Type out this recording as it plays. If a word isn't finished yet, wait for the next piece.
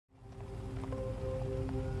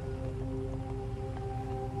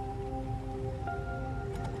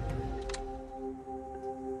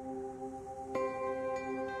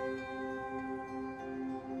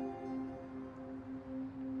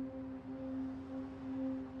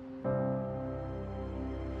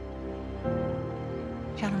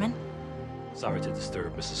Sorry to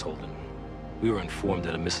disturb, Mrs. Holden. We were informed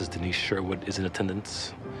that a Mrs. Denise Sherwood is in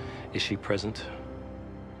attendance. Is she present?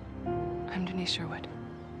 I'm Denise Sherwood.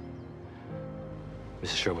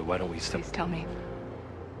 Mrs. Sherwood, why don't we step... Please tell me.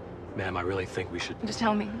 Ma'am, I really think we should... Just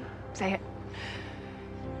tell me. Say it.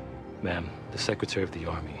 Ma'am, the Secretary of the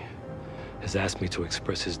Army has asked me to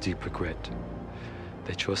express his deep regret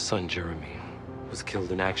that your son, Jeremy, was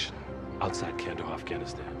killed in action outside Kandahar,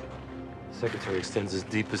 Afghanistan. The Secretary extends his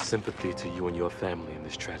deepest sympathy to you and your family in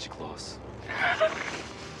this tragic loss.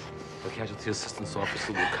 The casualty assistance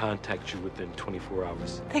officer will contact you within 24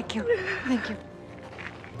 hours. Thank you. Thank you.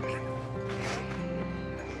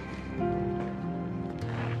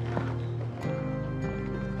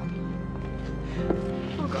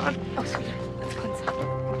 Oh, God. Oh, sweetheart. Let's go inside.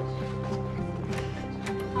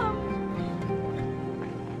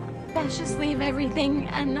 Let's just leave everything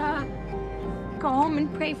and, go home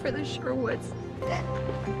and pray for the Sherwoods.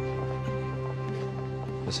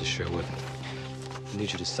 Mrs. Sherwood, I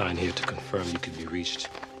need you to sign here to confirm you can be reached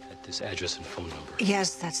at this address and phone number.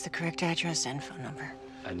 Yes, that's the correct address and phone number.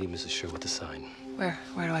 I need Mrs. Sherwood to sign. Where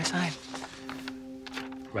do I sign?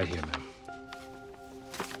 Right here, ma'am.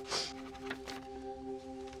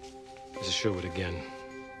 Mrs. Sherwood, again,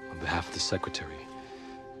 on behalf of the Secretary,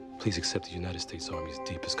 please accept the United States Army's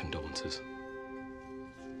deepest condolences.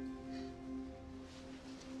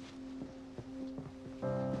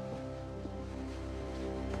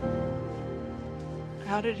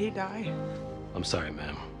 How did he die? I'm sorry,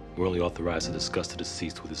 ma'am. We're only authorized to discuss the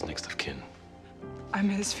deceased with his next of kin. I'm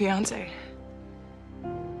his fiancée.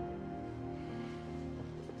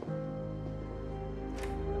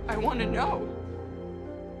 I want to know.